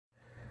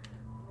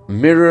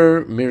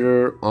Mirror,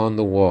 mirror on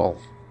the wall,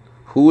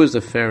 who is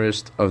the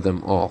fairest of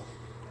them all?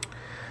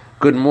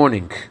 Good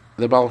morning.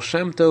 The Baal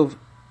Shem Tov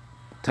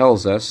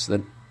tells us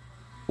that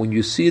when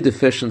you see a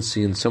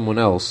deficiency in someone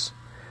else,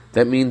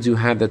 that means you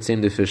have that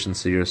same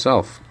deficiency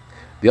yourself.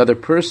 The other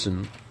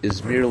person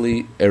is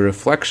merely a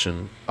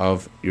reflection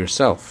of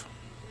yourself.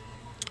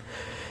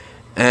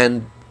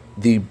 And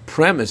the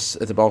premise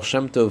that the Baal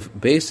Shem Tov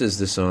bases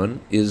this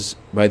on is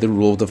by the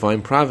rule of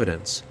divine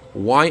providence.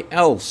 Why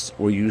else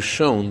were you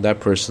shown that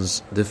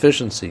person's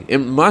deficiency? It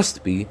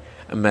must be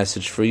a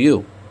message for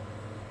you.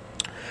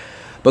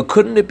 But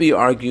couldn't it be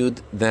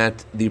argued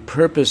that the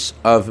purpose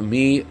of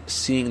me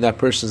seeing that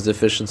person's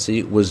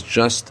deficiency was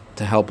just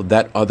to help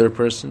that other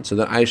person, so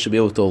that I should be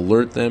able to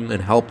alert them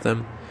and help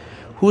them?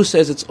 Who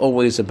says it's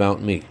always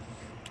about me?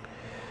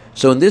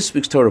 So in this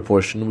week's Torah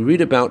portion, we read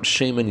about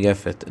Shem and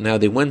Yefet. Now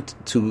they went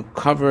to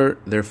cover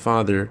their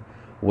father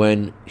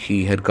when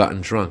he had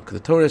gotten drunk. The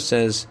Torah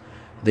says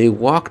they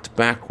walked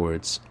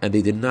backwards and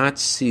they did not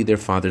see their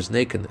father's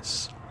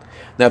nakedness.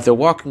 Now if they're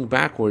walking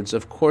backwards,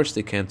 of course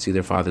they can't see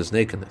their father's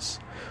nakedness.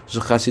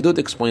 So Chassidut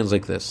explains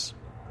like this.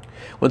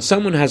 When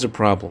someone has a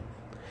problem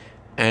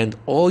and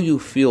all you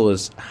feel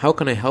is, how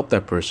can I help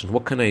that person?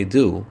 What can I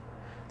do?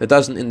 That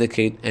doesn't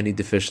indicate any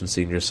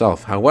deficiency in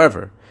yourself.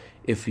 However,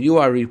 if you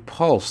are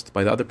repulsed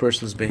by the other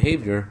person's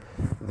behavior,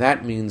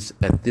 that means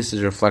that this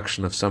is a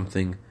reflection of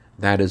something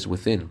that is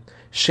within.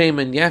 Shem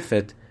and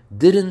Yefet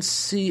didn't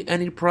see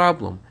any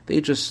problem. They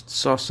just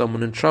saw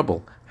someone in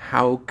trouble.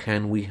 How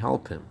can we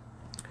help him?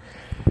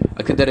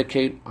 I can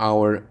dedicate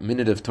our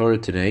minute of Torah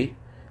today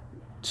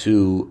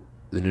to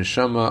the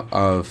neshama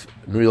of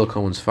Nuriel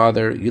Cohen's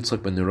father,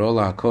 Yitzchak ben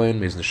Nerola HaKohen.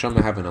 May his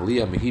neshama have an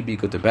aliyah. May he be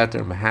good to better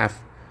on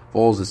behalf of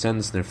all his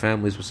descendants and their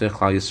families. V'sech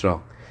Klal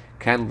Yisrael.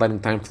 Candle lighting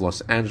time for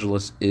Los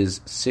Angeles is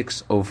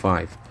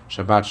 6:05.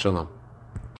 Shabbat Shalom.